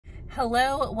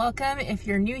Hello, welcome. If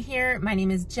you're new here, my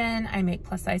name is Jen. I make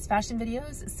plus size fashion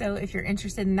videos. So if you're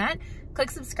interested in that,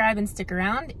 click subscribe and stick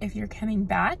around. If you're coming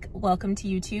back, welcome to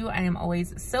you too. I am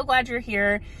always so glad you're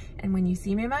here. And when you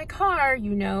see me in my car,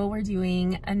 you know we're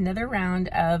doing another round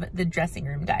of the dressing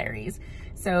room diaries.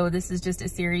 So this is just a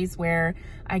series where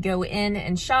I go in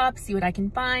and shop, see what I can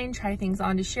find, try things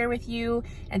on to share with you.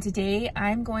 And today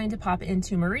I'm going to pop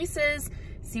into Maurice's,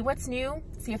 see what's new,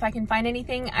 see if I can find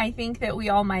anything I think that we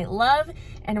all might love.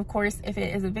 And of course, if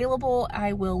it is available,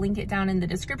 I will link it down in the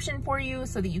description for you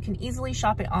so that you can easily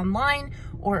shop it online.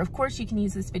 Or of course, you can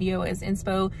use this video as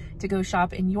inspo to go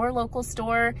shop in your local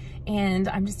store. And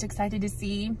I'm just excited to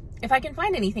see if I can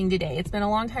find anything today. It's been a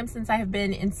long time since I have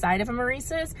been inside of a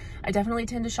Maurice's. I definitely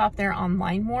tend to shop there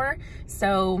online more.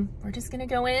 So we're just gonna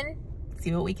go in,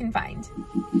 see what we can find.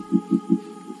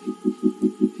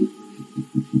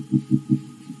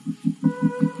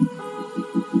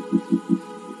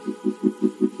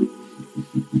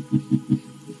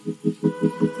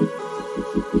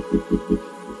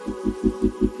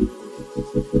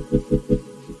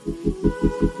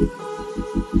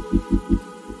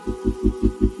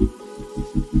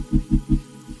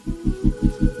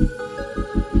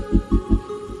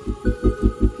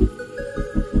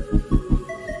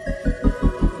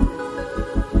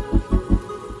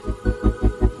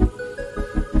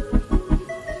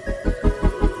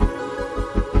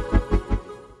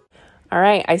 All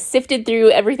right, I sifted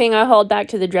through everything I hauled back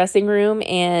to the dressing room,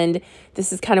 and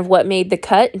this is kind of what made the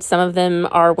cut. Some of them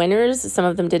are winners. Some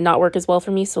of them did not work as well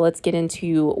for me, so let's get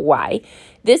into why.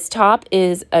 This top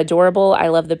is adorable. I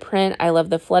love the print. I love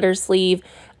the flutter sleeve.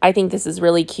 I think this is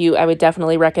really cute. I would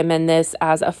definitely recommend this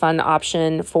as a fun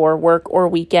option for work or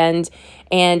weekend.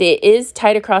 And it is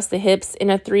tight across the hips in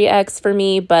a 3X for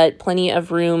me, but plenty of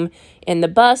room in the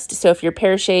bust. So if you're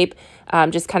pear shape,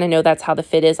 just kind of know that's how the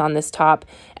fit is on this top.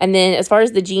 And then as far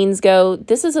as the jeans go,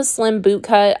 this is a slim boot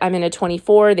cut. I'm in a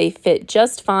 24. They fit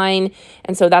just fine.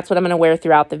 And so that's what I'm going to wear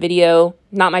throughout the video.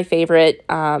 Not my favorite,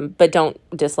 but don't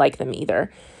dislike them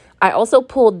either. I also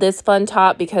pulled this fun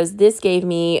top because this gave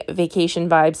me vacation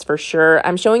vibes for sure.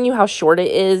 I'm showing you how short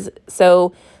it is.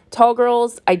 So tall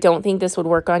girls, I don't think this would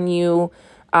work on you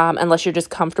unless you're just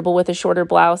comfortable with a shorter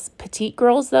blouse. Petite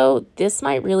girls, though, this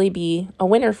might really be a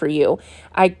winner for you.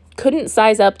 I couldn't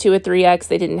size up to a 3X.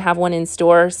 They didn't have one in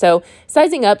store. So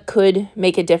sizing up could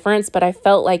make a difference, but I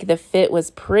felt like the fit was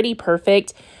pretty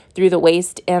perfect through the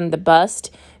waist and the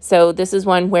bust. So this is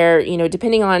one where, you know,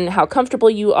 depending on how comfortable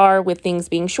you are with things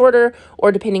being shorter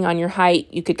or depending on your height,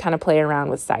 you could kind of play around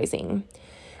with sizing.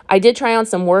 I did try on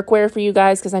some workwear for you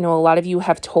guys because I know a lot of you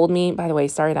have told me, by the way,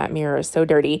 sorry, that mirror is so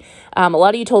dirty. A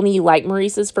lot of you told me you like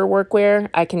Maurice's for workwear.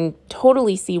 I can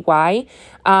totally see why.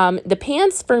 The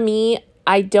pants for me,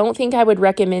 I don't think I would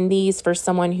recommend these for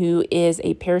someone who is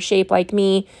a pear shape like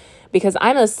me because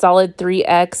I'm a solid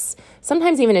 3X,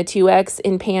 sometimes even a 2X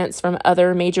in pants from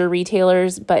other major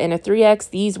retailers, but in a 3X,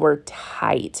 these were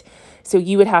tight. So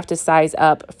you would have to size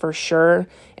up for sure.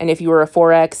 And if you were a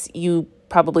 4X, you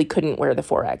probably couldn't wear the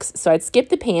 4X. So I'd skip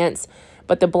the pants,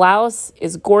 but the blouse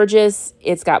is gorgeous.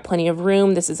 It's got plenty of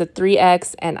room. This is a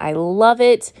 3X and I love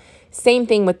it. Same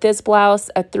thing with this blouse,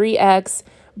 a 3X.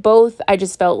 Both I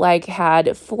just felt like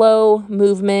had flow,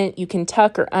 movement. You can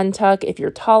tuck or untuck if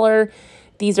you're taller.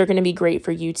 These are going to be great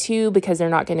for you too because they're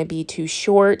not going to be too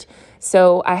short.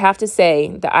 So I have to say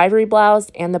the ivory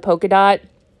blouse and the polka dot,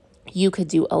 you could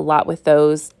do a lot with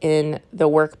those in the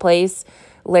workplace.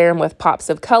 Layer them with pops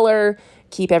of color,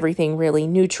 keep everything really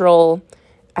neutral.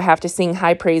 I have to sing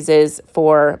high praises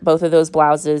for both of those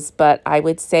blouses, but I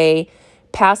would say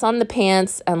pass on the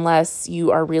pants unless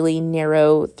you are really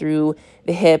narrow through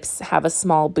the hips, have a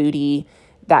small booty,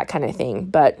 that kind of thing.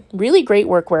 But really great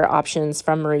workwear options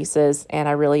from Maurice's, and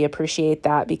I really appreciate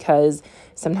that because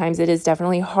sometimes it is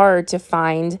definitely hard to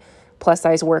find plus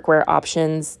size workwear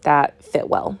options that fit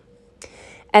well.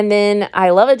 And then I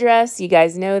love a dress. You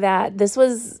guys know that. This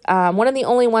was one of the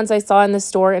only ones I saw in the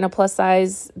store in a plus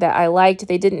size that I liked.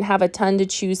 They didn't have a ton to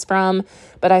choose from,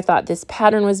 but I thought this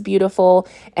pattern was beautiful.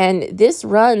 And this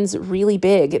runs really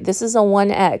big. This is a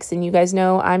 1X, and you guys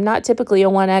know I'm not typically a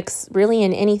 1X really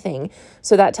in anything.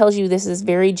 So that tells you this is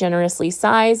very generously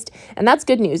sized. And that's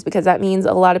good news because that means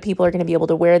a lot of people are going to be able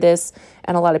to wear this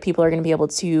and a lot of people are going to be able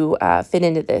to fit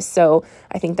into this. So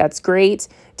I think that's great.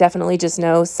 Definitely just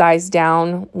know size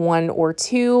down 1 or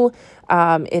 2.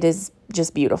 It is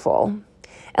just beautiful.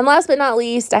 And last but not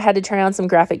least, I had to try on some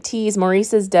graphic tees.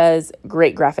 Maurice's does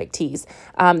great graphic tees.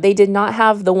 They did not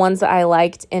have the ones that I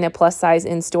liked in a plus size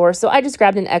in store, so I just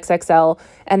grabbed an XXL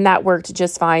and that worked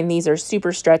just fine. These are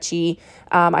super stretchy.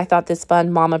 I thought this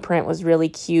fun mama print was really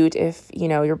cute. If, you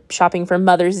know, you're shopping for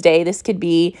Mother's Day, this could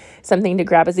be something to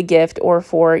grab as a gift or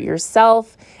for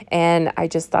yourself. And I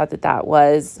just thought that that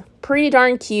was pretty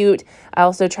darn cute. I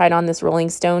also tried on this Rolling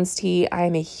Stones tee. I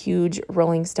am a huge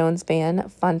Rolling Stones fan.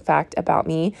 Fun fact about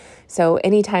me. So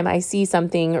anytime I see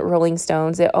something Rolling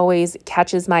Stones, it always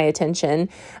catches my attention.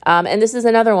 And this is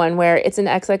another one where it's an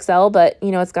XXL, but,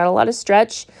 you know, it's got a lot of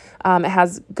stretch. It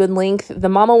has good length. The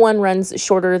Mama one runs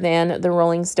shorter than the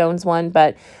Rolling Stones one,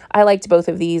 but I liked both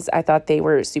of these. I thought they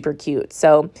were super cute.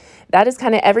 So that is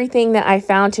kind of everything that I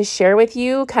found to share with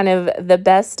you, kind of the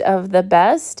best of the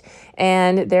best.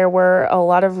 And there were a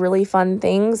lot of really fun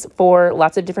things for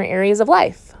lots of different areas of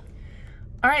life.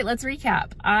 All right, let's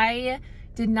recap. I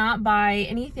did not buy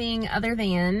anything other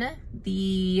than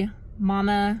the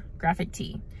Mama graphic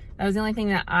tee. That was the only thing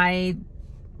that I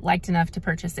liked enough to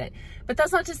purchase it. But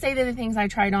that's not to say that the things I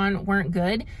tried on weren't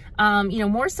good. You know,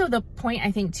 more so the point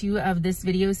I think too of this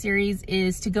video series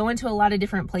is to go into a lot of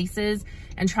different places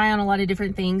and try on a lot of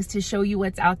different things to show you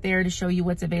what's out there, to show you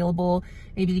what's available,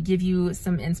 maybe to give you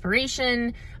some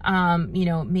inspiration, you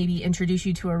know, maybe introduce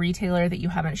you to a retailer that you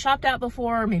haven't shopped at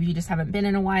before, maybe you just haven't been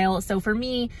in a while. So for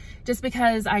me, just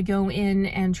because I go in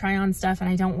and try on stuff and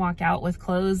I don't walk out with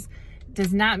clothes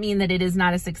does not mean that it is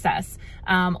not a success.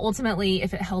 Ultimately,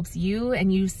 if it helps you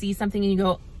and you see something and you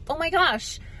go, oh my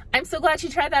gosh, I'm so glad you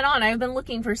tried that on. I've been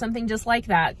looking for something just like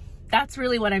that. That's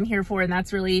really what I'm here for. And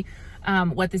that's really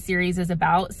what the series is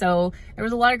about. So there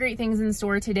was a lot of great things in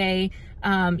store today.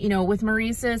 You know, with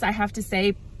Maurice's, I have to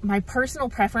say my personal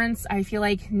preference, I feel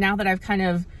like now that I've kind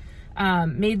of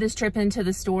made this trip into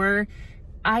the store,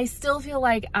 I still feel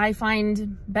like I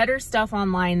find better stuff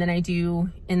online than I do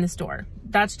in the store.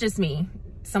 That's just me.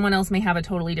 Someone else may have a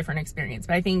totally different experience,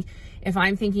 but I think if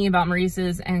I'm thinking about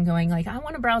Maurice's and going like, I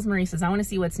want to browse Maurice's, I want to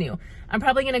see what's new, I'm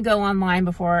probably going to go online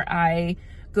before I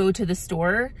go to the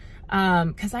store.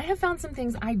 Cause I have found some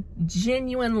things I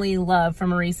genuinely love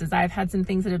from Maurice's. I've had some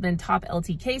things that have been top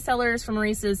LTK sellers from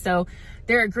Maurice's. So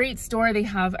they're a great store. They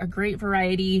have a great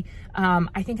variety.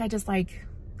 I think I just like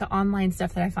the online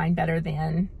stuff that I find better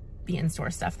than the in-store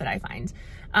stuff that I find.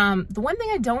 The one thing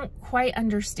I don't quite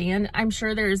understand, I'm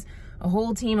sure there's a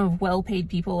whole team of well-paid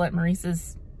people at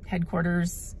Maurice's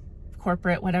headquarters,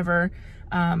 corporate, whatever,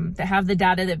 that have the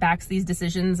data that backs these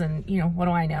decisions. And, you know, what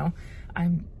do I know?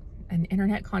 I'm an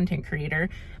internet content creator.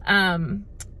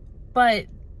 But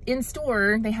in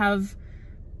store, they have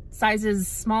sizes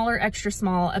smaller, extra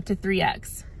small, up to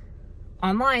 3X.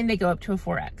 Online, they go up to a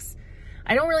 4X.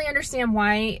 I don't really understand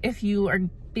why, if you are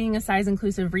being a size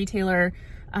inclusive retailer,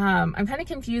 I'm kind of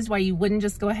confused why you wouldn't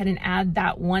just go ahead and add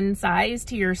that one size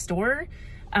to your store.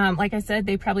 Like I said,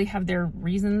 they probably have their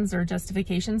reasons or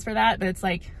justifications for that, but it's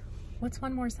like, what's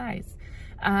one more size?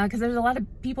 Because there's a lot of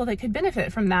people that could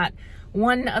benefit from that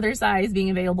one other size being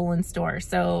available in store.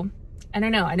 So I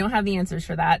don't know. I don't have the answers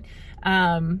for that.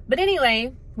 But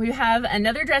anyway, we have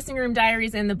another dressing room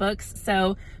diaries in the books.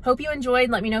 So hope you enjoyed.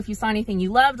 Let me know if you saw anything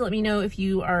you loved. Let me know if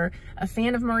you are a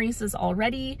fan of Maurice's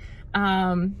already.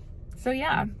 So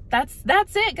yeah, that's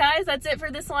it, guys. That's it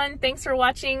for this one. Thanks for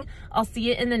watching. I'll see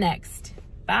you in the next.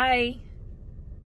 Bye.